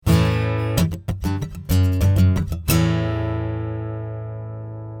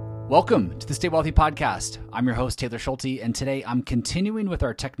Welcome to the Stay Wealthy Podcast. I'm your host, Taylor Schulte, and today I'm continuing with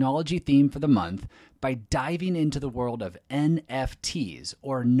our technology theme for the month by diving into the world of NFTs,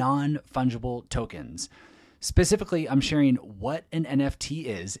 or non-fungible tokens. Specifically, I'm sharing what an NFT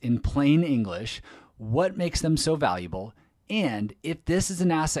is in plain English, what makes them so valuable, and if this is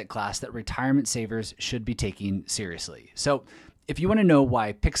an asset class that retirement savers should be taking seriously. So if you want to know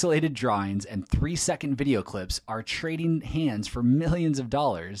why pixelated drawings and 3-second video clips are trading hands for millions of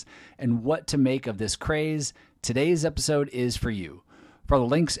dollars and what to make of this craze, today's episode is for you. For the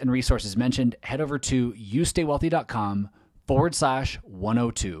links and resources mentioned, head over to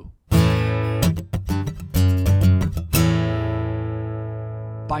youstaywealthy.com/102.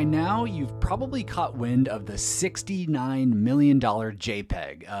 By now, you've probably caught wind of the $69 million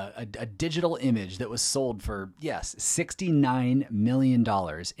JPEG, a digital image that was sold for, yes, $69 million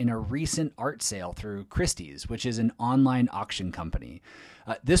in a recent art sale through Christie's, which is an online auction company.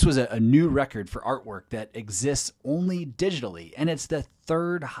 This was a new record for artwork that exists only digitally, and it's the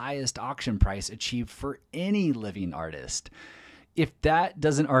third highest auction price achieved for any living artist. If that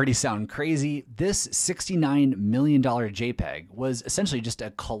doesn't already sound crazy, this $69 million JPEG was essentially just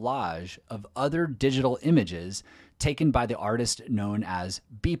a collage of other digital images taken by the artist known as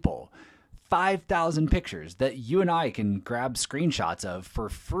Beeple. 5,000 pictures that you and I can grab screenshots of for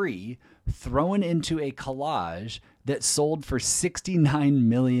free, thrown into a collage that sold for $69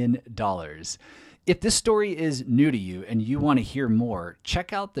 million. If this story is new to you and you want to hear more,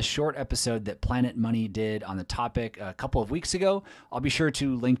 check out the short episode that Planet Money did on the topic a couple of weeks ago. I'll be sure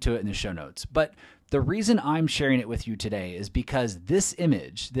to link to it in the show notes. But the reason I'm sharing it with you today is because this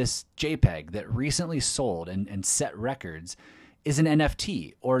image, this JPEG that recently sold and set records, is an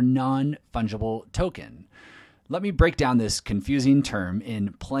NFT, or non-fungible token. Let me break down this confusing term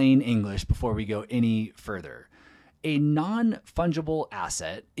in plain English before we go any further. A non-fungible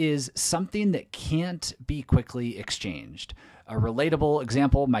asset is something that can't be quickly exchanged. A relatable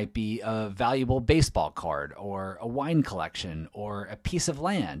example might be a valuable baseball card, or a wine collection, or a piece of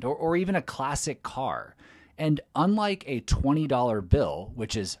land, or even a classic car. And unlike a $20 bill,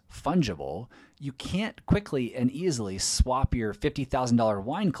 which is fungible, you can't quickly and easily swap your $50,000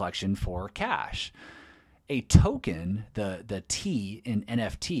 wine collection for cash. A token, the T in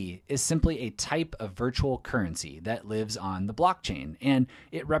NFT, is simply a type of virtual currency that lives on the blockchain, and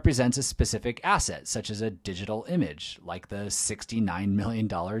it represents a specific asset, such as a digital image, like the $69 million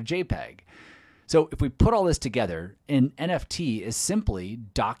JPEG. So if we put all this together, an NFT is simply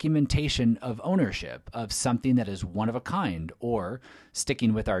documentation of ownership of something that is one of a kind, or,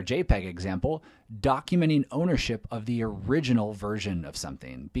 sticking with our JPEG example, documenting ownership of the original version of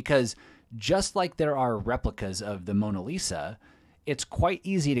something. Because just like there are replicas of the Mona Lisa, it's quite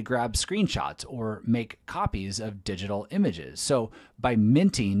easy to grab screenshots or make copies of digital images. So by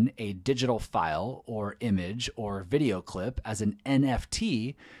minting a digital file or image or video clip as an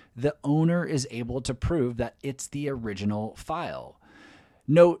NFT, the owner is able to prove that it's the original file.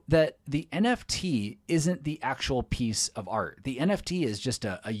 Note that the NFT isn't the actual piece of art. The NFT is just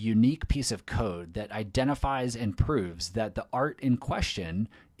a unique piece of code that identifies and proves that the art in question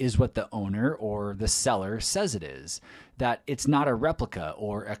is what the owner or the seller says it is, that it's not a replica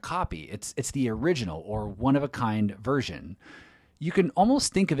or a copy. It's the original or one-of-a-kind version. You can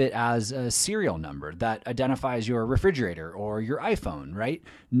almost think of it as a serial number that identifies your refrigerator or your iPhone, right?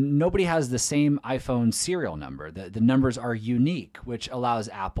 Nobody has the same iPhone serial number. The numbers are unique, which allows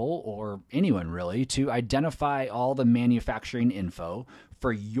Apple, or anyone really, to identify all the manufacturing info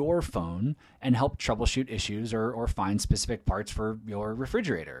for your phone and help troubleshoot issues or find specific parts for your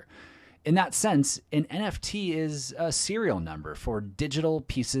refrigerator. In that sense, an NFT is a serial number for digital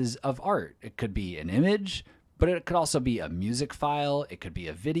pieces of art. It could be an image, but it could also be a music file, it could be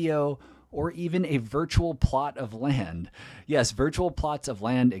a video, or even a virtual plot of land. Yes, virtual plots of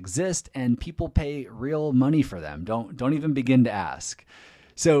land exist, and people pay real money for them. Don't even begin to ask.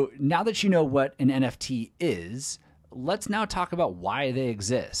 So now that you know what an NFT is, let's now talk about why they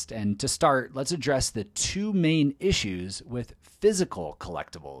exist. And to start, let's address the two main issues with physical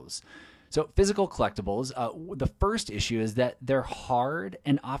collectibles. So physical collectibles, the first issue is that they're hard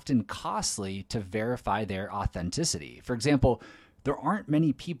and often costly to verify their authenticity. For example, there aren't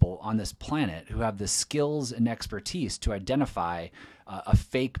many people on this planet who have the skills and expertise to identify a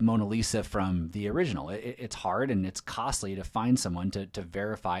fake Mona Lisa from the original. It's hard and it's costly to find someone to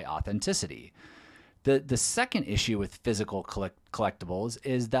verify authenticity. The second issue with physical collectibles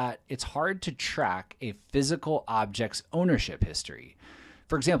is that it's hard to track a physical object's ownership history.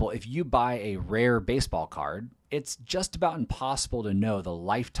 For example, if you buy a rare baseball card, it's just about impossible to know the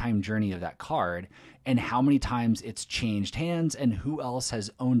lifetime journey of that card and how many times it's changed hands and who else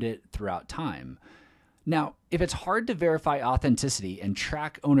has owned it throughout time. Now, if it's hard to verify authenticity and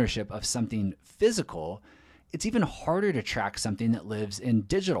track ownership of something physical, it's even harder to track something that lives in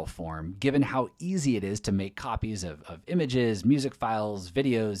digital form, given how easy it is to make copies of images, music files,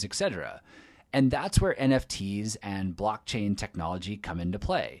 videos, etc. And that's where NFTs and blockchain technology come into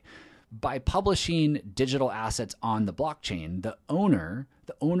play. By publishing digital assets on the blockchain, the owner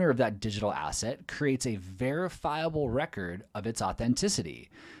of that digital asset creates a verifiable record of its authenticity.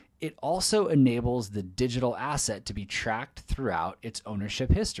 It also enables the digital asset to be tracked throughout its ownership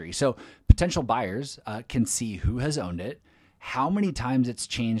history. So potential buyers can see who has owned it, how many times it's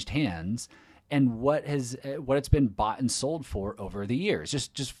changed hands, and what it's been bought and sold for over the years.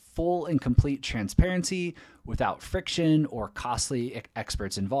 Just full and complete transparency without friction or costly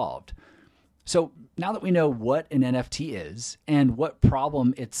experts involved. So now that we know what an NFT is and what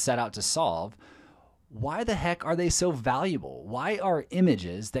problem it's set out to solve, why the heck are they so valuable? Why are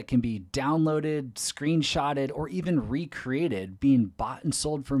images that can be downloaded, screenshotted, or even recreated being bought and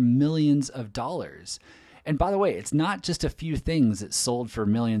sold for millions of dollars? And by the way, it's not just a few things that sold for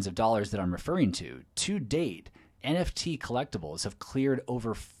millions of dollars that I'm referring to. To date, NFT collectibles have cleared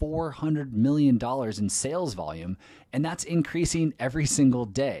over $400 million in sales volume, and that's increasing every single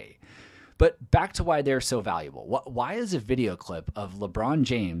day. But back to why they're so valuable. Why is a video clip of LeBron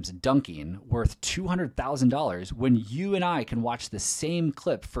James dunking worth $200,000 when you and I can watch the same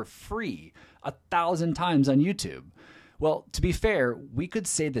clip for free 1,000 times on YouTube? Well, to be fair, we could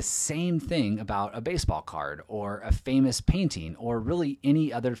say the same thing about a baseball card or a famous painting or really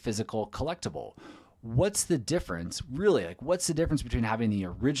any other physical collectible. What's the difference, really? Like, what's the difference between having the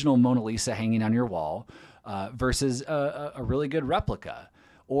original Mona Lisa hanging on your wall versus a really good replica?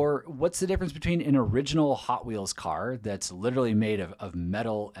 Or what's the difference between an original Hot Wheels car that's literally made of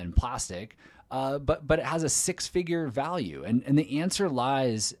metal and plastic, but it has a six-figure value? And the answer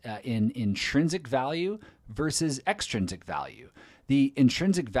lies in intrinsic value versus extrinsic value. The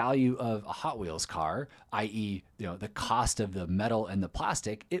intrinsic value of a Hot Wheels car, i.e., the cost of the metal and the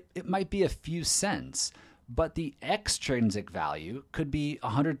plastic, it might be a few cents, but the extrinsic value could be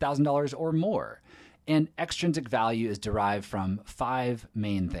 $100,000 or more. And extrinsic value is derived from 5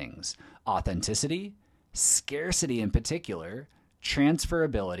 main things: authenticity, scarcity in particular,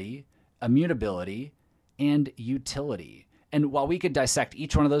 transferability, immutability, and utility. And while we could dissect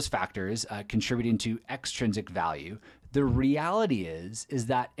each one of those factors contributing to extrinsic value, the reality is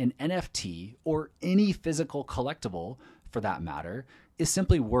that an NFT, or any physical collectible for that matter, is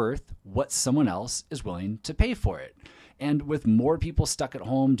simply worth what someone else is willing to pay for it. And with more people stuck at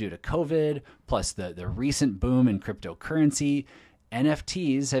home due to COVID, plus the recent boom in cryptocurrency,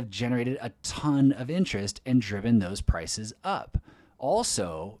 NFTs have generated a ton of interest and driven those prices up.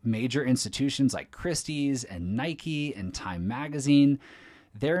 Also, major institutions like Christie's and Nike and Time Magazine,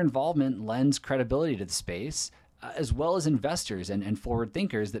 their involvement lends credibility to the space, as well as investors and forward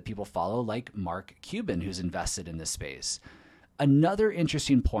thinkers that people follow, like Mark Cuban, who's invested in this space. Another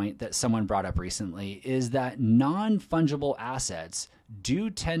interesting point that someone brought up recently is that non-fungible assets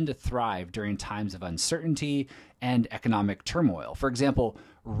do tend to thrive during times of uncertainty and economic turmoil. For example,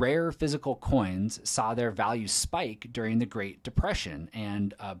 rare physical coins saw their value spike during the Great Depression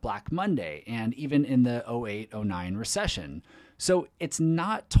and Black Monday, and even in the 2008-09 recession. So it's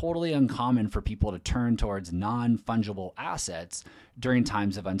not totally uncommon for people to turn towards non-fungible assets during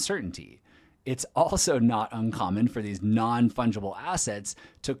times of uncertainty. It's also not uncommon for these non-fungible assets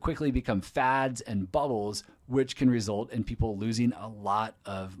to quickly become fads and bubbles, which can result in people losing a lot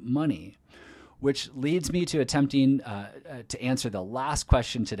of money. Which leads me to attempting to answer the last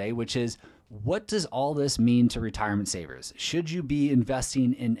question today, which is, what does all this mean to retirement savers? Should you be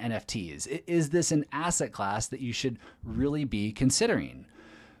investing in NFTs? Is this an asset class that you should really be considering?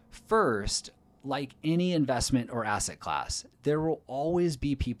 First, like any investment or asset class, there will always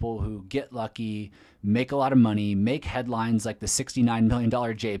be people who get lucky, make a lot of money, make headlines like the $69 million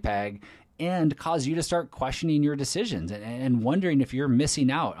JPEG, and cause you to start questioning your decisions and wondering if you're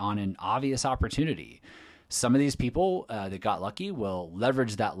missing out on an obvious opportunity. Some of these people that got lucky will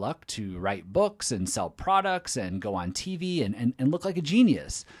leverage that luck to write books and sell products and go on TV and look like a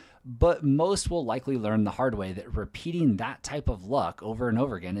genius. But most will likely learn the hard way that repeating that type of luck over and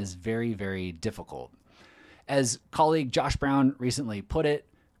over again is very, very difficult. As colleague Josh Brown recently put it,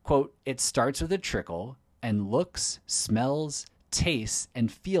 quote, "It starts with a trickle and looks, smells, tastes,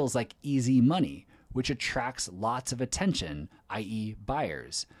 and feels like easy money, which attracts lots of attention, i.e.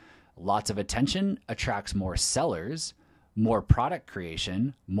 buyers. Lots of attention attracts more sellers. more product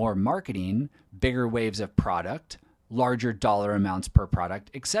creation, more marketing, bigger waves of product, larger dollar amounts per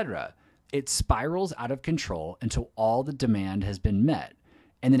product, etc. It spirals out of control until all the demand has been met.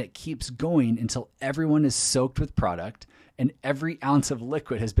 And then it keeps going until everyone is soaked with product and every ounce of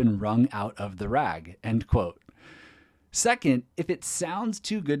liquid has been wrung out of the rag, end quote. Second, if it sounds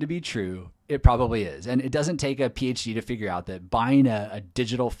too good to be true, it probably is. And it doesn't take a PhD to figure out that buying a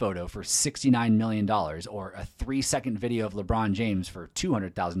digital photo for $69 million or a 3-second video of LeBron James for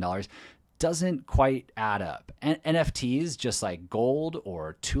 $200,000 doesn't quite add up. And NFTs, just like gold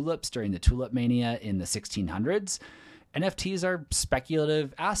or tulips during the tulip mania in the 1600s, NFTs are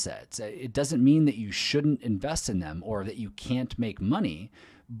speculative assets. It doesn't mean that you shouldn't invest in them or that you can't make money,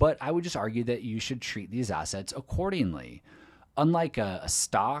 but I would just argue that you should treat these assets accordingly. Unlike a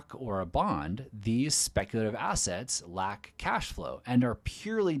stock or a bond, these speculative assets lack cash flow and are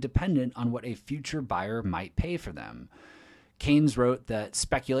purely dependent on what a future buyer might pay for them. Keynes wrote that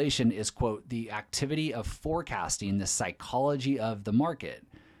speculation is, quote, the activity of forecasting the psychology of the market,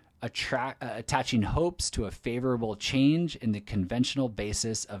 attaching hopes to a favorable change in the conventional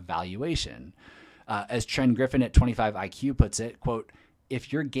basis of valuation. As Trent Griffin at 25IQ puts it, quote,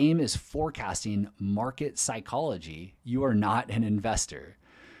 if your game is forecasting market psychology, you are not an investor.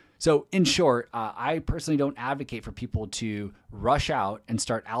 So in short, I personally don't advocate for people to rush out and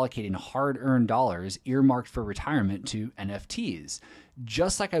start allocating hard-earned dollars earmarked for retirement to NFTs,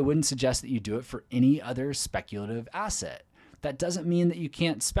 just like I wouldn't suggest that you do it for any other speculative asset. That doesn't mean that you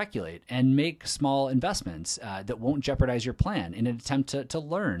can't speculate and make small investments that won't jeopardize your plan in an attempt to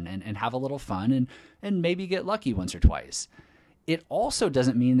learn and have a little fun and maybe get lucky once or twice. It also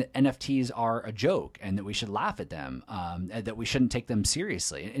doesn't mean that NFTs are a joke and that we should laugh at them, that we shouldn't take them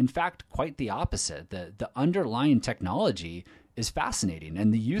seriously. In fact, quite the opposite. The underlying technology is fascinating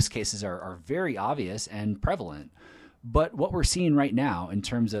and the use cases are very obvious and prevalent. But what we're seeing right now in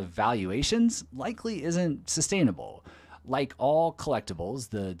terms of valuations likely isn't sustainable. Like all collectibles,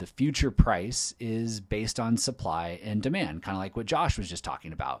 the future price is based on supply and demand, kind of like what Josh was just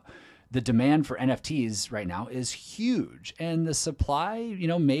talking about. The demand for NFTs right now is huge, and the supply,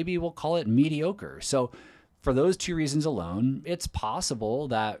 maybe we'll call it mediocre. So for those two reasons alone, it's possible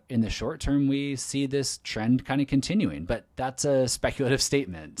that in the short term, we see this trend kind of continuing, but that's a speculative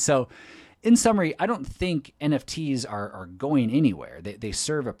statement. So in summary, I don't think NFTs are going anywhere. They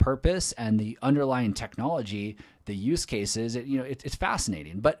serve a purpose, and the underlying technology, the use cases, it's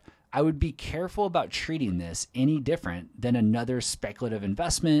fascinating. But I would be careful about treating this any different than another speculative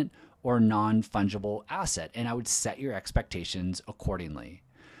investment or non-fungible asset, and I would set your expectations accordingly.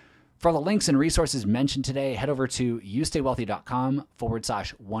 For the links and resources mentioned today, head over to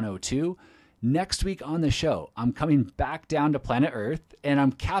youstaywealthy.com/102. Next week on the show, I'm coming back down to planet Earth, and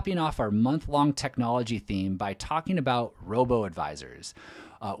I'm capping off our month-long technology theme by talking about robo-advisors,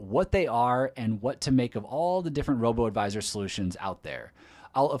 what they are and what to make of all the different robo-advisor solutions out there.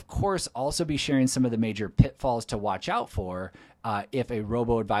 I'll, of course, also be sharing some of the major pitfalls to watch out for if a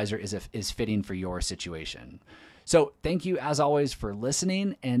robo-advisor is fitting for your situation. So thank you, as always, for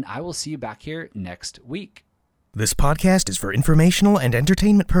listening, and I will see you back here next week. This podcast is for informational and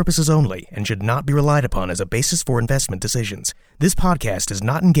entertainment purposes only and should not be relied upon as a basis for investment decisions. This podcast is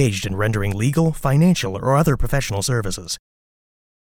not engaged in rendering legal, financial, or other professional services.